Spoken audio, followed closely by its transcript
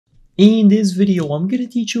In this video, I'm gonna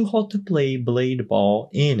teach you how to play Blade Ball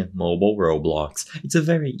in mobile Roblox. It's a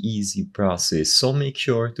very easy process, so make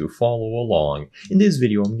sure to follow along. In this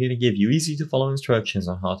video, I'm gonna give you easy to follow instructions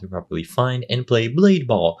on how to properly find and play Blade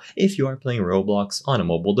Ball if you are playing Roblox on a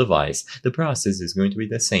mobile device. The process is going to be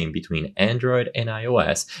the same between Android and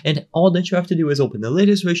iOS, and all that you have to do is open the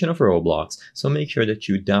latest version of Roblox, so make sure that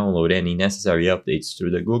you download any necessary updates through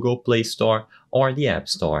the Google Play Store or the App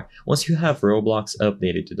Store. Once you have Roblox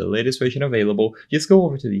updated to the latest version available, just go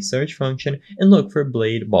over to the search function and look for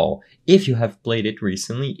Blade Ball. If you have played it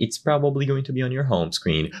recently, it's probably going to be on your home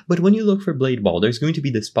screen. But when you look for Blade Ball, there's going to be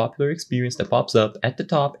this popular experience that pops up at the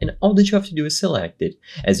top, and all that you have to do is select it.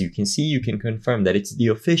 As you can see, you can confirm that it's the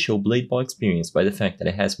official Blade Ball experience by the fact that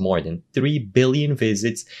it has more than 3 billion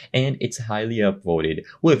visits and it's highly upvoted,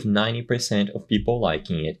 with 90% of people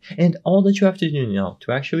liking it. And all that you have to do now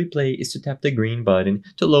to actually play is to tap the green button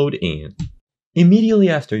to load in. Immediately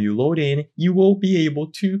after you load in, you will be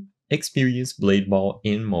able to experience Blade Ball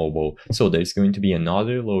in mobile. So there's going to be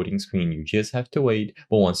another loading screen, you just have to wait,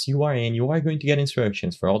 but once you are in, you are going to get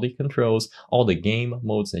instructions for all the controls, all the game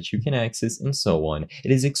modes that you can access, and so on.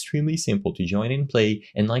 It is extremely simple to join and play,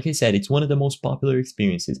 and like I said, it's one of the most popular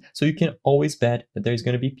experiences, so you can always bet that there's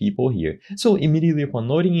going to be people here. So immediately upon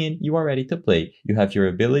loading in, you are ready to play. You have your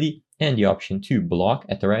ability and the option to block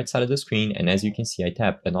at the right side of the screen, and as you can see, I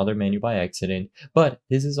tapped another menu by accident, but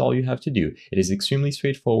this is all you have to do. It is extremely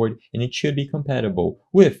straightforward and it should be compatible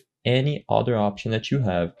with any other option that you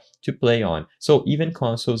have to play on. So even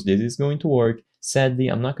consoles, this is going to work. Sadly,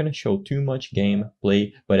 I'm not going to show too much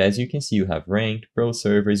gameplay, but as you can see, you have ranked, pro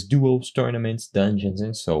servers, duos, tournaments, dungeons,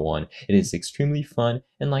 and so on. It is extremely fun,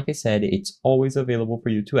 and like I said, it's always available for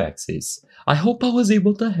you to access. I hope I was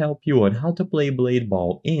able to help you on how to play Blade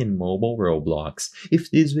Ball in mobile Roblox. If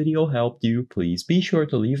this video helped you, please be sure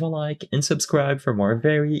to leave a like and subscribe for more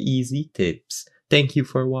very easy tips. Thank you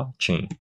for watching.